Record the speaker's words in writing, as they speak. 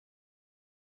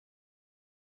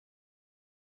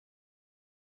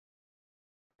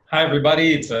Hi,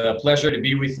 everybody. It's a pleasure to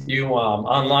be with you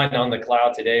online on the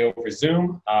cloud today over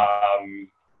Zoom.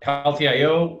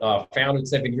 Healthy.io, founded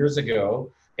 7 years ago,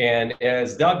 and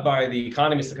as dubbed by The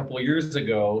Economist a couple of years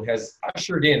ago, has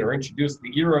ushered in or introduced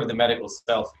the era of the medical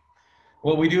selfie.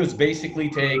 What we do is basically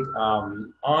take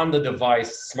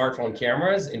on-the-device smartphone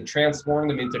cameras and transform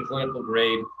them into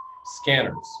clinical-grade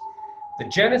scanners. The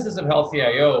genesis of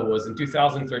Healthy.io was in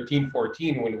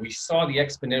 2013-14 when we saw the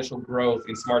exponential growth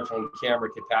in smartphone camera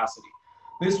capacity.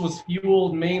 This was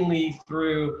fueled mainly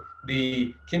through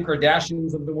the Kim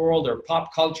Kardashians of the world, or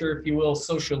pop culture, if you will,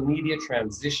 social media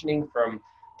transitioning from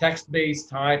text-based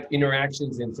type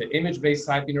interactions into image-based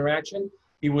type interaction.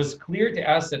 It was clear to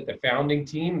us at the founding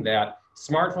team that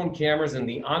smartphone cameras and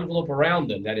the envelope around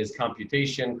them, that is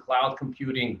computation, cloud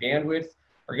computing, bandwidth,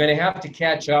 are going to have to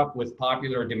catch up with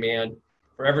popular demand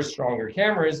for ever stronger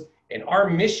cameras. And our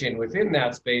mission within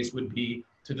that space would be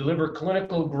to deliver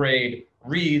clinical grade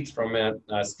reads from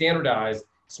a standardized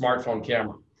smartphone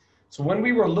camera. So when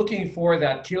we were looking for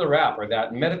that killer app or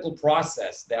that medical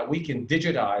process that we can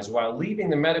digitize while leaving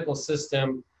the medical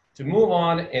system to move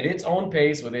on at its own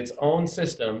pace with its own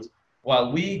systems,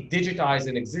 while we digitize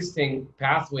an existing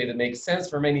pathway that makes sense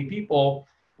for many people,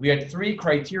 we had three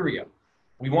criteria.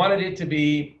 We wanted it to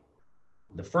be,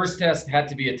 the first test had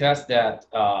to be a test that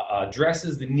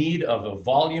addresses the need of a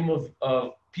volume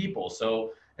of people.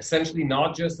 So essentially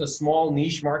not just a small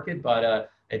niche market, but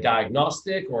a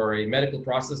diagnostic or a medical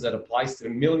process that applies to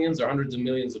millions or hundreds of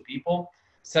millions of people.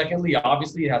 Secondly,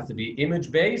 obviously it has to be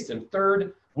image-based. And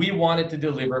third, we wanted to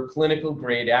deliver clinical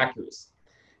grade accuracy.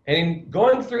 And in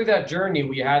going through that journey,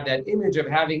 we had that image of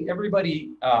having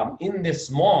everybody in this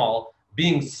mall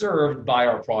being served by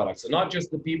our products. So not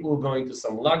just the people who are going to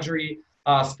some luxury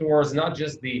stores, not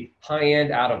just the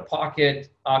high-end out-of-pocket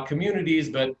communities,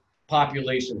 but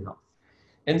population health.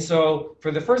 And so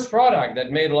for the first product that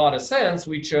made a lot of sense,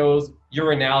 we chose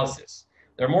urinalysis.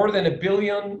 There are more than 1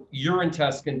 billion urine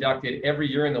tests conducted every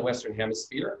year in the Western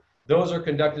Hemisphere. Those are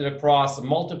conducted across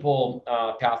multiple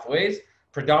pathways.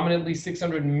 Predominantly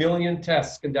 600 million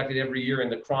tests conducted every year in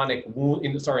the chronic wound,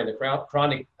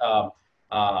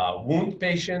 wound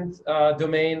patient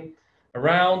domain.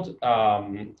 Around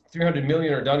 300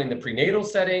 million are done in the prenatal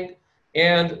setting,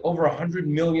 and over 100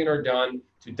 million are done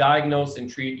to diagnose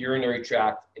and treat urinary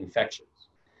tract infections.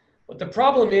 But the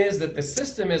problem is that the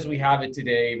system as we have it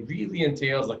today really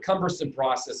entails a cumbersome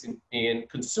process in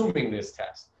consuming this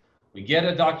test. We get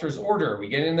a doctor's order, we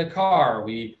get in the car,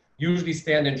 we usually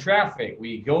stand in traffic,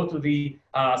 we go to the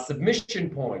submission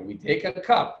point, we take a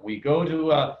cup, we go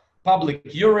to a public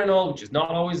urinal, which is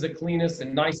not always the cleanest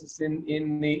and nicest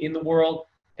in the world,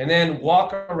 and then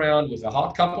walk around with a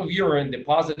hot cup of urine,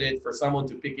 deposit it for someone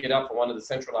to pick it up from one of the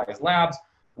centralized labs,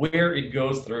 where it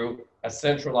goes through a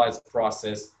centralized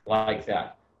process like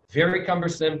that. Very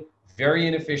cumbersome, very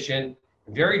inefficient,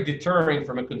 very deterring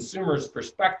from a consumer's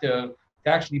perspective to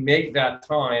actually make that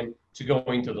time to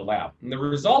going to the lab. And the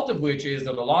result of which is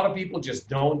that a lot of people just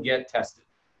don't get tested.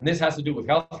 And this has to do with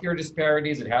healthcare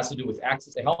disparities. It has to do with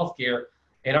access to healthcare.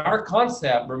 And our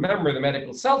concept, remember, the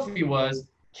medical selfie was,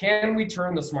 can we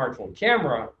turn the smartphone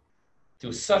camera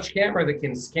to such camera that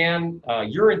can scan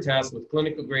urine tests with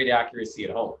clinical grade accuracy at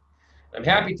home? I'm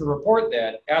happy to report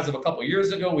that as of a couple of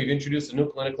years ago, we've introduced a new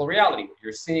clinical reality. What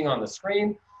you're seeing on the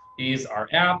screen is our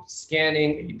app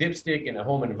scanning a dipstick in a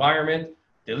home environment,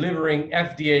 delivering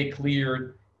FDA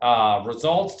cleared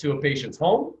results to a patient's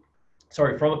home.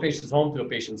 From a patient's home to a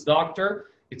patient's doctor.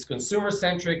 It's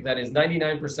consumer-centric. That is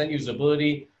 99%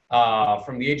 usability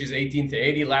from the ages 18 to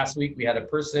 80. Last week, we had a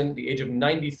person, the age of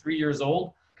 93 years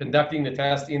old, conducting the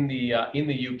test in the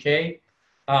UK.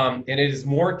 And it is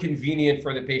more convenient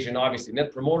for the patient, obviously.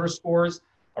 Net promoter scores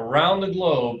around the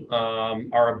globe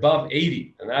are above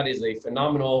 80. And that is a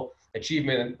phenomenal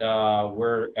achievement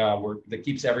that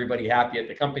keeps everybody happy at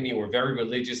the company. We're very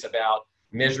religious about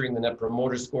measuring the net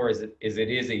promoter score as it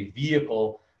is a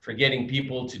vehicle for getting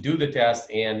people to do the test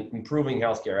and improving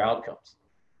healthcare outcomes.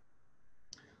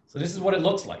 So this is what it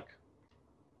looks like.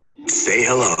 Say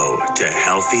hello to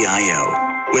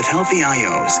Healthy.io. With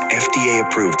Healthy.io's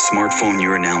FDA-approved smartphone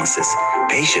urinalysis,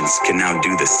 patients can now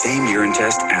do the same urine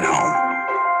test at home.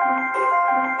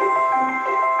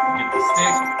 You get the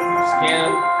stick, you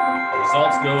scan, the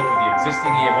results go to the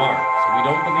existing EMR. So we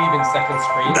don't believe in second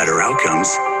screens. Better outcomes,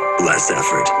 less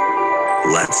effort.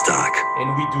 Let's talk.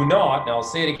 And we do not, and I'll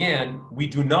say it again, we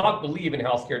do not believe in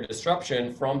healthcare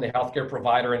disruption from the healthcare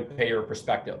provider and payer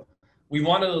perspective. We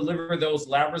want to deliver those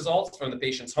lab results from the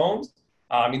patient's homes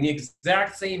in the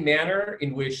exact same manner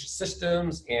in which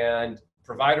systems and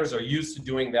providers are used to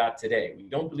doing that today. We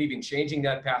don't believe in changing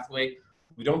that pathway.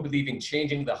 We don't believe in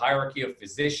changing the hierarchy of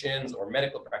physicians or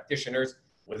medical practitioners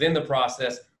within the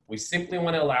process. We simply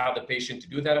want to allow the patient to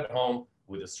do that at home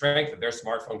with the strength of their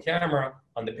smartphone camera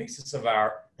on the basis of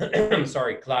our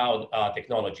cloud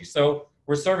technology. So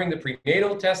we're serving the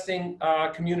prenatal testing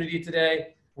community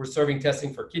today. We're serving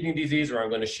testing for kidney disease, where I'm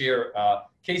going to share a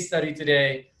case study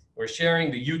today. We're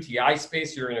sharing the UTI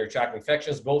space, urinary tract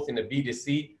infections, both in the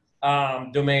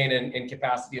B2C domain and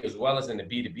capacity, as well as in the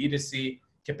B2B2C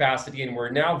capacity. And we're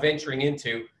now venturing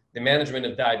into the management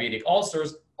of diabetic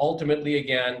ulcers, ultimately,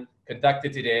 again,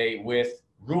 conducted today with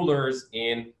rulers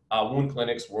in wound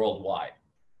clinics worldwide.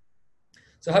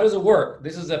 So how does it work?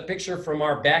 This is a picture from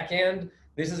our back end.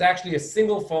 This is actually a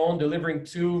single phone delivering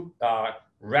two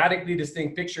radically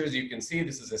distinct pictures. You can see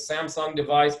this is a Samsung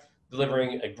device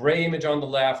delivering a gray image on the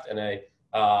left and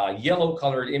a yellow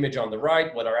colored image on the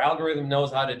right. What our algorithm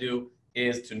knows how to do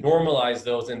is to normalize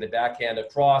those in the back end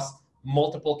across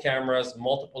multiple cameras,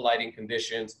 multiple lighting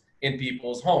conditions in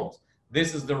people's homes.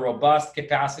 This is the robust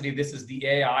capacity. This is the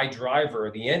AI driver,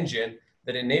 the engine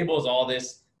that enables all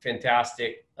this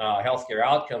fantastic healthcare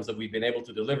outcomes that we've been able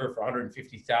to deliver for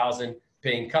 150,000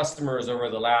 paying customers over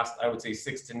the last, I would say,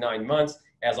 6 to 9 months,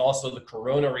 as also the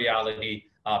corona reality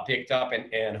picked up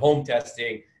and home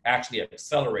testing actually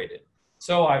accelerated.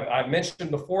 So I've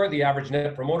mentioned before the average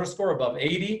net promoter score above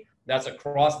 80. That's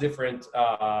across different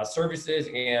services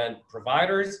and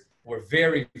providers. We're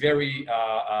very, very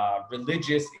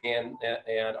religious and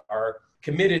are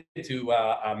committed to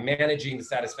managing the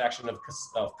satisfaction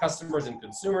of customers and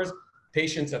consumers.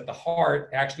 Patients at the heart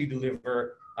actually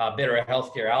deliver better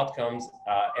healthcare outcomes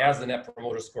as the net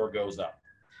promoter score goes up.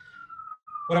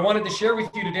 What I wanted to share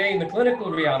with you today in the clinical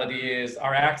reality is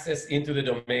our access into the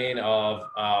domain of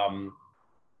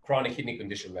chronic kidney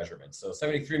condition measurements. So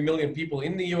 73 million people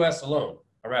in the US alone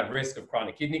are at risk of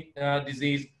chronic kidney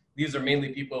disease. These are mainly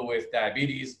people with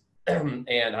diabetes and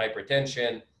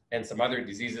hypertension and some other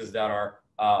diseases that are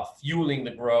fueling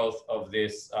the growth of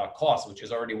this cost, which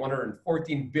is already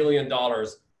 $114 billion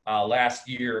last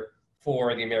year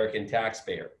for the American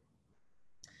taxpayer.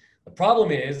 The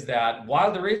problem is that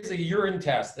while there is a urine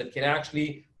test that can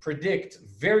actually predict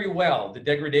very well the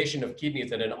degradation of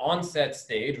kidneys at an onset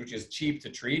stage, which is cheap to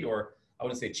treat, or I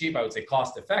wouldn't say cheap, I would say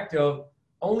cost effective,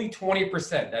 only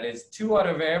 20%, that is 2 out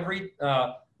of every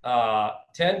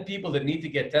 10 people that need to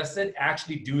get tested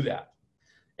actually do that.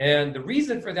 And the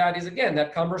reason for that is, again,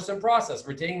 that cumbersome process.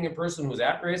 We're taking a person who's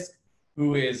at risk,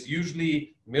 who is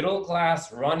usually middle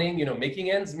class, running, making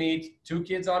ends meet, 2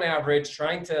 kids on average,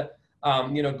 trying to,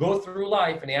 go through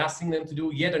life, and asking them to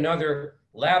do yet another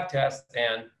lab test.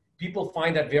 And people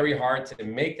find that very hard to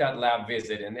make that lab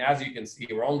visit. And as you can see,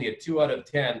 we're only at 2 out of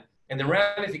 10. And the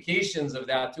ramifications of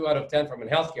that 2 out of 10 from a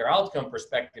healthcare outcome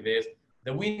perspective is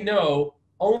that we know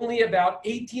only about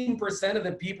 18% of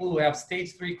the people who have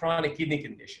stage 3 chronic kidney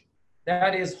condition.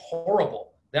 That is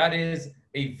horrible. That is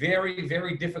a very,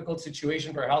 very difficult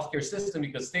situation for our healthcare system,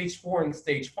 because stage 4 and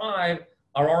stage 5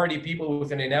 are already people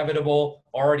with an inevitable,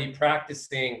 already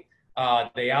practicing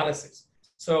dialysis.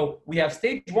 So we have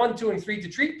stage 1, 2, and 3 to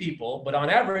treat people, but on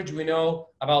average, we know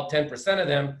about 10% of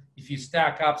them if you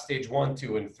stack up stage 1,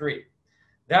 2, and 3.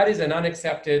 That is an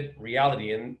unaccepted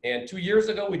reality. And 2 years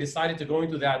ago, we decided to go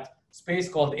into that space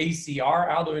called ACR,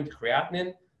 aldosterone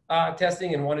creatinine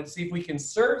testing, and wanted to see if we can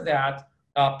serve that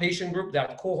patient group,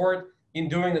 that cohort, in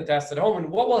doing the test at home, and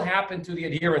what will happen to the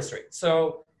adherence rate.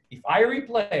 So if I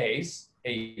replace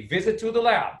a visit to the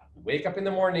lab, wake up in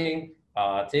the morning,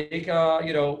 take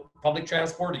public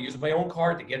transport, or use my own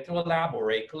car to get to a lab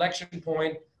or a collection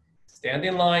point, stand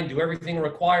in line, do everything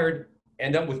required,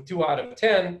 end up with 2 out of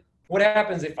 10, what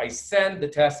happens if I send the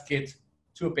test kit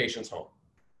to a patient's home?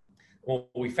 What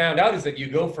we found out is that you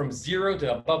go from 0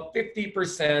 to above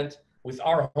 50% with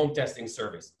our home testing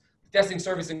service. The testing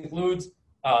service includes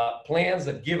plans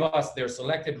that give us their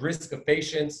selected risk of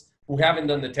patients who haven't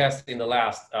done the test in the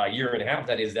last year and a half.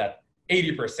 That is that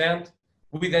 80%.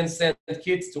 We then send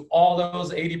kits to all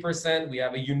those 80%. We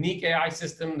have a unique AI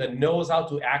system that knows how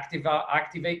to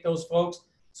activate those folks.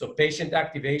 So patient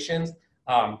activations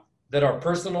that are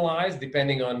personalized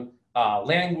depending on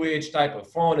language, type of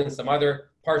phone, and some other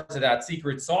parts of that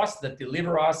secret sauce that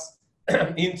deliver us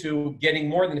into getting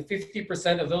more than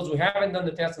 50% of those who haven't done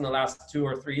the test in the last 2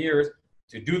 or 3 years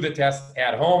to do the test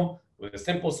at home with a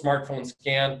simple smartphone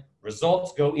scan.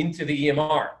 Results go into the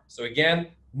EMR. So again,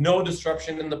 no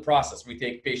disruption in the process. We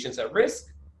take patients at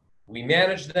risk, we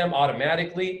manage them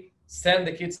automatically, send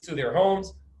the kits to their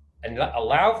homes, and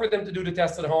allow for them to do the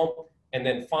test at home, and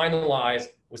then finalize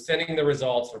with sending the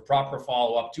results for proper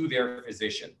follow-up to their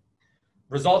physician.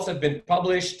 Results have been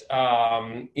published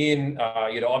in,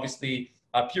 obviously,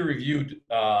 peer-reviewed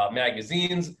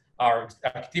magazines, our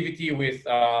activity with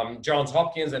Johns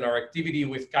Hopkins and our activity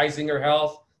with Geisinger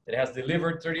Health that has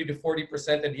delivered 30 to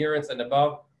 40% adherence and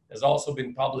above has also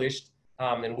been published.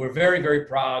 And we're very, very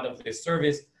proud of this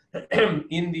service.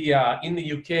 In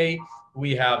the UK,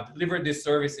 we have delivered this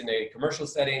service in a commercial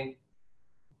setting,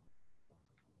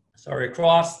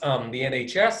 across the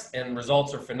NHS, and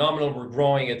results are phenomenal. We're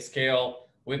growing at scale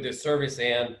with this service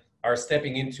and are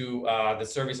stepping into the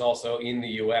service also in the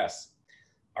US.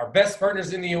 Our best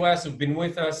partners in the US who've been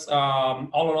with us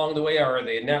all along the way are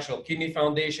the National Kidney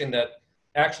Foundation, that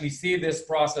actually see this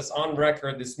process on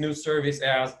record, this new service,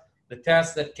 as the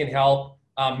test that can help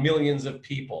millions of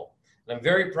people. And I'm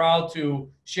very proud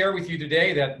to share with you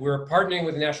today that we're partnering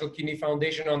with the National Kidney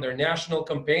Foundation on their national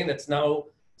campaign that's now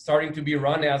starting to be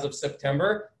run as of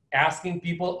September, asking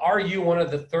people, are you one of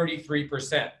the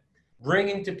 33%?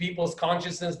 Bringing to people's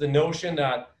consciousness the notion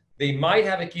that they might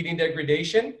have a kidney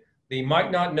degradation, they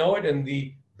might not know it, and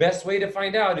the best way to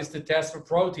find out is to test for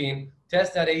protein,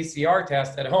 test that ACR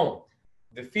test at home.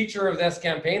 The feature of this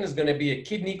campaign is going to be a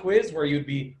kidney quiz where you'd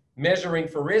be measuring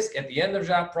for risk. At the end of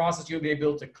that process, you'll be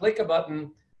able to click a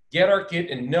button, get our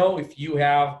kit, and know if you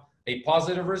have a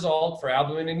positive result for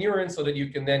albumin and urine, so that you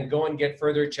can then go and get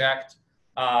further checked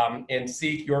and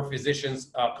seek your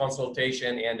physician's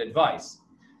consultation and advice.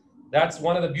 That's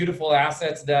one of the beautiful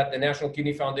assets that the National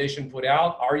Kidney Foundation put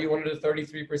out. Are you one of the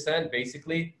 33%?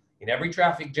 Basically, in every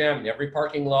traffic jam, in every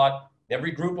parking lot, in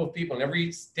every group of people, in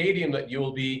every stadium that you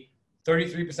will be,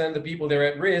 33% of the people there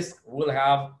at risk will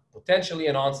have potentially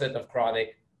an onset of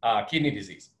chronic kidney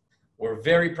disease. We're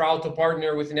very proud to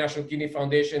partner with the National Kidney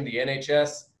Foundation, the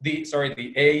NHS, the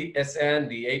ASN,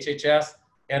 the HHS,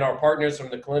 and our partners from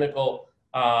the clinical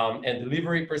and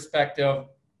delivery perspective.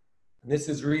 This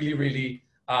is really, really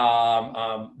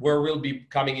where we'll be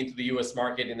coming into the US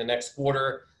market in the next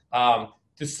quarter.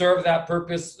 To serve that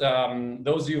purpose,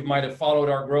 those of you who might have followed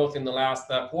our growth in the last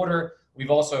quarter,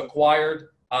 we've also acquired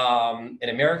an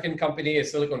American company, a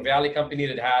Silicon Valley company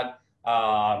that had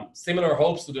similar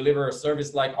hopes to deliver a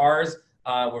service like ours.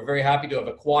 We're very happy to have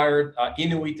acquired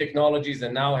Inuit Technologies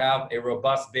and now have a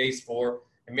robust base for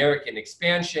American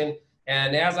expansion.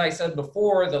 And as I said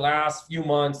before, the last few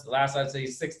months, I'd say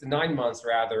 6 to 9 months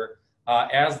rather,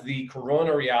 as the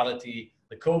corona reality,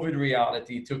 the COVID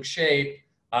reality took shape,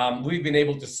 we've been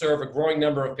able to serve a growing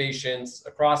number of patients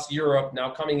across Europe, now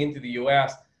coming into the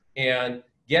US, and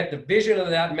get the vision of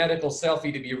that medical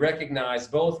selfie to be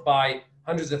recognized both by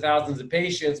hundreds of thousands of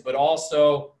patients, but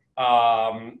also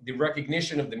the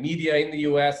recognition of the media in the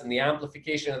US and the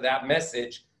amplification of that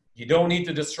message. You don't need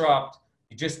to disrupt,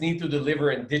 you just need to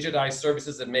deliver and digitize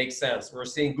services that make sense. We're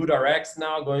seeing GoodRx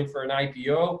now going for an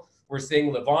IPO. We're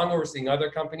seeing Livongo, we're seeing other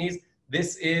companies.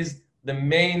 This is the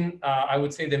main, I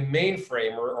would say the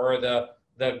mainframe or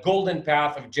the golden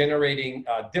path of generating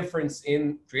a difference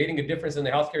in, creating a difference in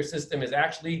the healthcare system, is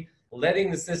actually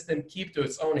letting the system keep to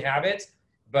its own habits,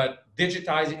 but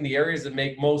digitizing the areas that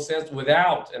make most sense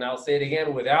without, and I'll say it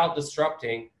again, without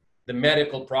disrupting the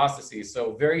medical processes.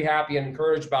 So very happy and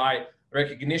encouraged by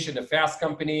recognition of Fast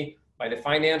Company, by the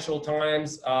Financial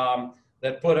Times,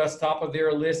 that put us top of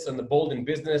their list on the Bold in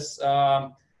Business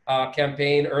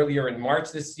campaign earlier in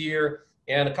March this year.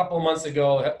 And a couple of months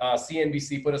ago,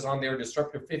 CNBC put us on their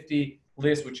Disruptor 50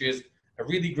 list, which is a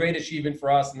really great achievement for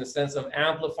us in the sense of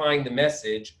amplifying the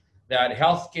message that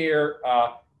healthcare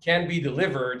can be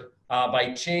delivered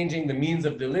by changing the means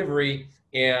of delivery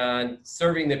and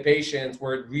serving the patients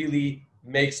where it really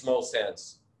makes most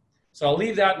sense. So I'll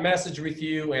leave that message with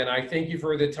you, and I thank you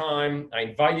for the time. I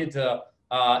invite you to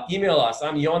email us.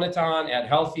 I'm Yonatan at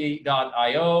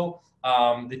healthy.io.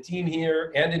 The team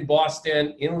here and in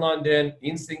Boston, in London,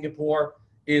 in Singapore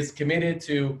is committed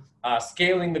to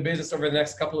scaling the business over the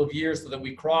next couple of years so that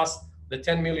we cross the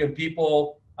 10 million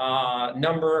people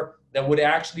number that would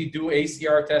actually do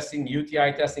ACR testing,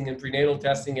 UTI testing, and prenatal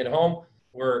testing at home.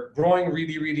 We're growing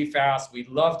really, really fast. We'd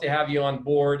love to have you on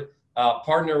board,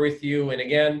 partner with you. And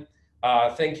again,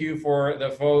 thank you for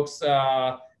the folks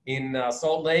in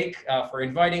Salt Lake for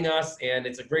inviting us. And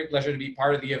it's a great pleasure to be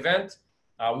part of the event.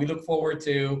 We look forward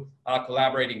to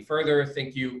collaborating further.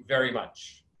 Thank you very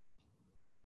much.